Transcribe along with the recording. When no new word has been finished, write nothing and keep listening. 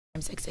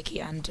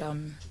Zakzaky and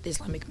the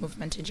Islamic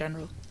movement in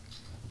general.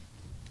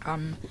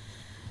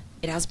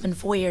 It has been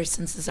 4 years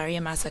since the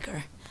Zaria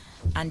massacre,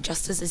 and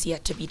justice is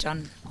yet to be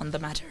done on the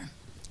matter.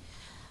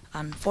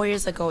 4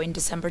 years ago, in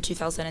December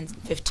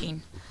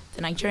 2015,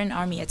 the Nigerian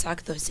army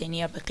attacked the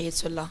Husseiniya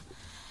Baqiyatullah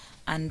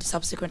and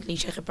subsequently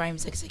Sheikh Ibrahim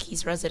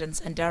Zakzaky's residence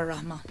in Dar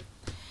Rahma.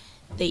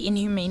 They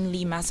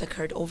inhumanely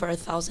massacred over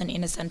 1,000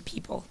 innocent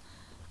people,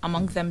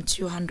 among them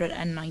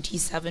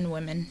 297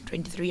 women,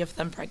 23 of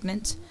them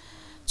pregnant,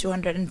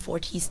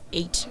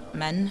 248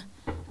 men,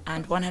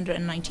 and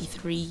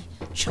 193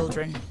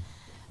 children.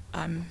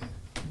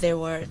 There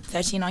were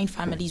 39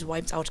 families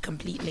wiped out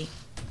completely.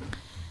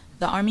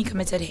 The army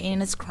committed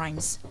heinous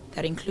crimes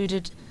that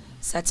included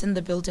setting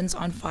the buildings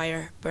on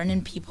fire,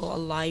 burning people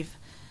alive,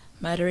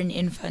 murdering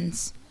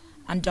infants,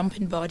 and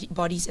dumping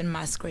bodies in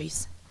mass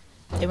graves.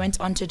 They went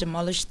on to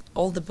demolish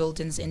all the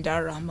buildings in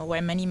Dar Rahma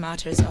where many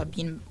martyrs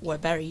were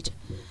buried.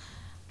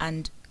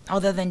 And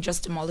other than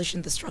just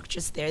demolishing the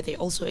structures there, they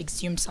also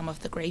exhumed some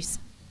of the graves.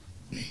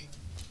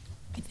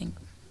 I think.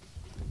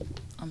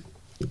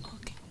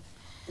 Okay.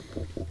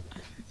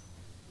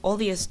 All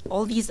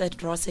these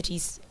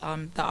atrocities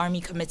the army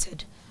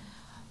committed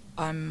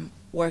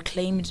were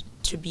claimed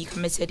to be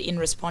committed in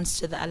response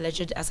to the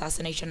alleged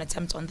assassination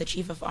attempt on the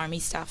Chief of Army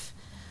Staff,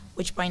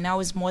 which by now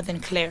is more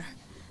than clear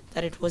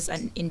that it was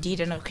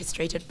indeed an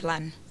orchestrated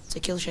plan to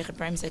kill Sheikh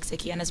Ibrahim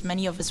Zakzaky and as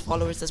many of his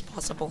followers as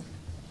possible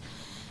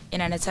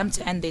in an attempt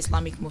to end the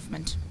Islamic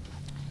movement.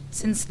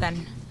 Since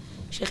then,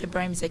 Sheikh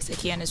Ibrahim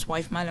Zakzaky and his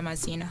wife Malama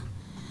Zina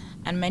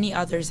and many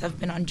others have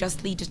been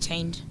unjustly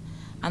detained,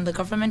 and the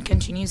government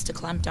continues to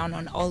clamp down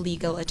on all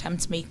legal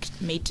attempts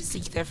made to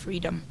seek their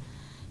freedom,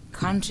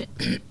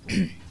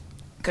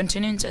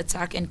 continuing to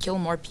attack and kill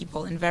more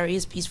people in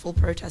various peaceful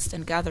protests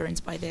and gatherings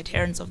by the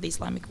adherents of the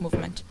Islamic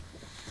movement.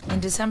 In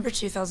December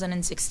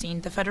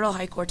 2016, the Federal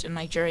High Court in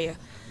Nigeria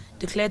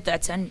declared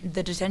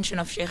the detention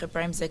of Sheikh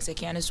Ibrahim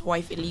Zakzaky and his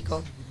wife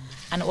illegal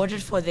and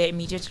ordered for their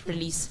immediate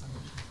release,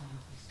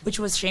 which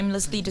was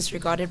shamelessly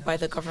disregarded by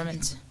the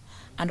government.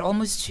 And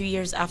almost 2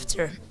 years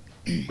after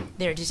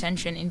their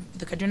detention,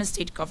 the Kaduna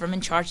state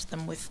government charged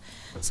them with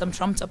some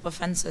trumped-up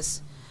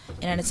offenses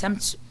in an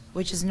attempt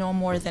which is no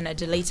more than a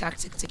delay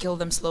tactic to kill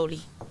them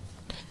slowly.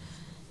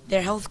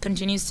 Their health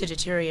continues to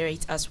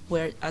deteriorate as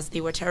they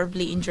were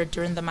terribly injured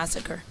during the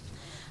massacre,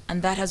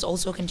 and that has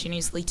also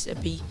continuously to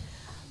be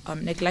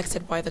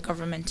neglected by the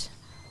government,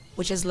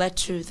 which has led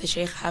to the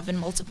Sheikh having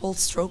multiple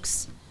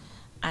strokes,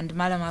 and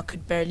Malama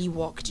could barely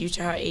walk due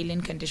to her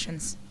alien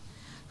conditions.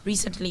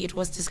 Recently, it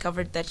was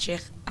discovered that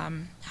Sheikh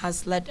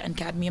has lead and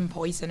cadmium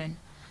poisoning,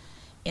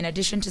 in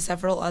addition to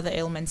several other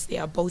ailments they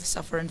are both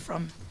suffering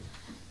from.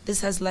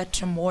 This has led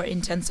to more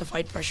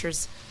intensified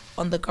pressures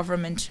on the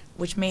government,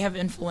 which may have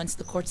influenced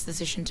the court's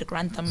decision to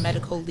grant them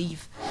medical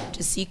leave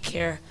to seek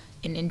care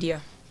in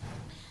India,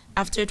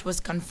 after it was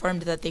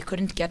confirmed that they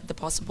couldn't get the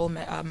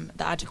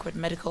adequate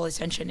medical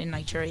attention in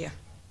Nigeria.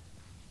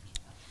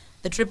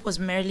 The trip was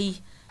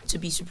merely to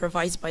be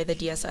supervised by the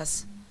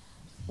DSS,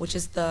 which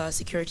is the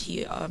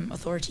security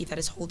authority that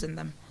is holding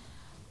them.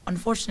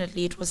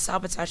 Unfortunately, it was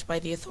sabotaged by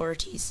the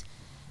authorities,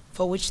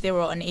 for which they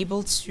were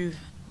unable to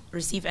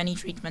receive any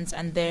treatments,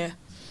 and they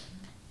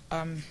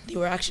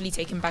were actually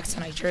taken back to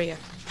Nigeria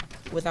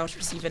without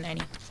receiving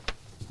any.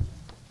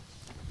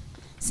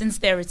 Since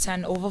their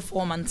return over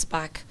 4 months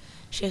back,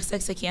 Sheikh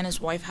Zakzaky and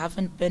his wife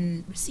haven't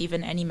been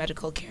receiving any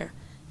medical care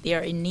they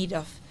are in need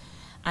of,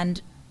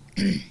 and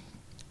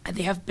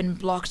they have been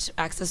blocked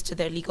access to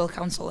their legal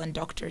counsel and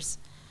doctors.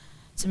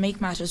 To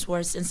make matters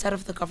worse, instead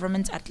of the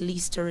government at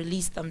least to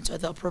release them to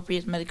the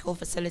appropriate medical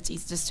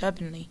facilities,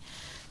 disturbingly,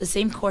 the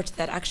same court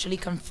that actually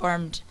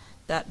confirmed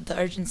that the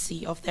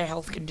urgency of their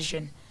health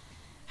condition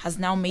has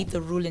now made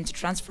the ruling to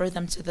transfer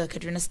them to the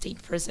Kaduna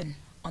State Prison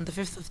on the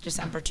 5th of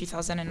December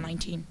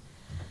 2019.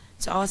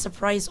 To our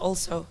surprise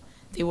also,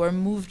 they were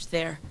moved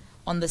there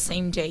on the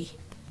same day,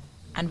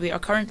 and we are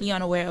currently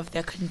unaware of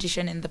their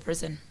condition in the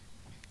prison.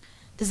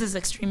 This is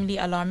extremely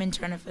alarming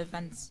turn of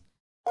events.